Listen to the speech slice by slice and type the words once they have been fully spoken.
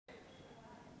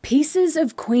Pieces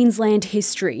of Queensland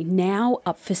history now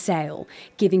up for sale,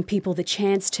 giving people the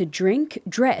chance to drink,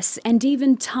 dress and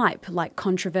even type like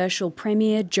controversial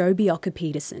Premier Mrs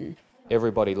Bjelke-Petersen.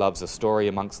 Everybody loves a story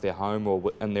amongst their home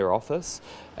or in their office,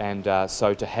 and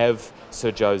so to have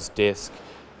Sir Joe's desk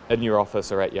in your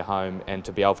office or at your home and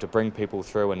to be able to bring people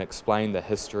through and explain the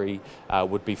history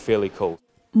would be fairly cool.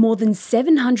 More than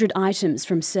 700 items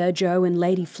from Sir Joe and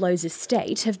Lady Flo's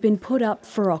estate have been put up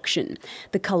for auction.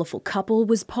 The colourful couple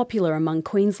was popular among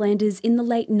Queenslanders in the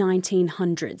late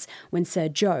 1900s, when Sir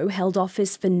Joe held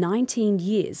office for 19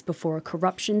 years before a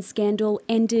corruption scandal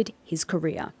ended his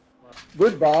career.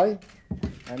 Goodbye,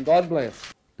 and God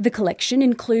bless. The collection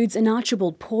includes an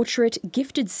Archibald portrait,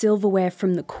 gifted silverware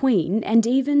from the Queen, and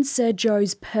even Sir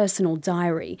Joe's personal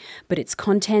diary, but its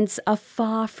contents are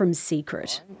far from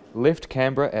secret. Left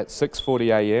Canberra at 6:40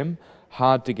 a.m,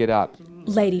 hard to get up.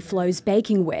 Lady Flo's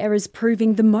bakingware is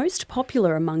proving the most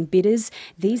popular among bidders.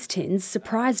 These tins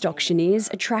surprised auctioneers,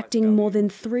 attracting more than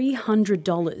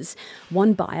 $300.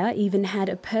 One buyer even had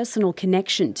a personal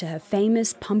connection to her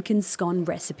famous pumpkin scone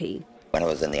recipe. When I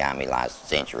was in the army last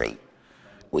century,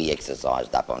 we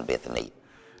exercised up on Bethany,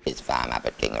 his farm up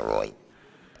at Kingaroy,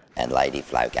 and Lady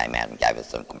Flo came out and gave us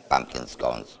some pumpkin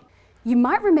scones. You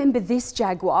might remember this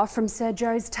Jaguar from Sir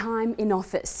Joe's time in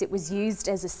office. It was used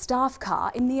as a staff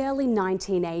car in the early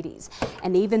 1980s,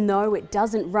 and even though it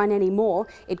doesn't run anymore,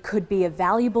 it could be a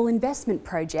valuable investment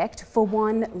project for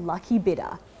one lucky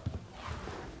bidder.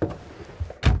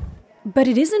 But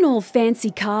it isn't all fancy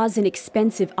cars and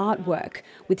expensive artwork.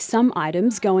 With some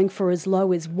items going for as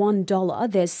low as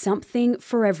 $1, there's something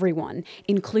for everyone,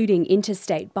 including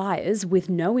interstate buyers with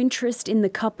no interest in the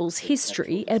couple's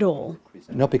history at all.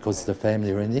 Not because it's the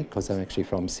family or anything, because I'm actually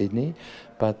from Sydney,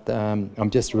 but I'm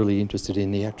just really interested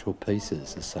in the actual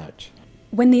pieces as such.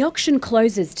 When the auction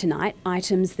closes tonight,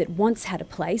 items that once had a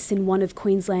place in one of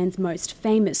Queensland's most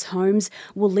famous homes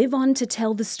will live on to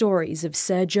tell the stories of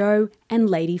Sir Joe and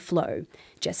Lady Flo.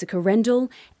 Jessica Rendell,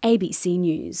 ABC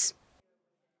News.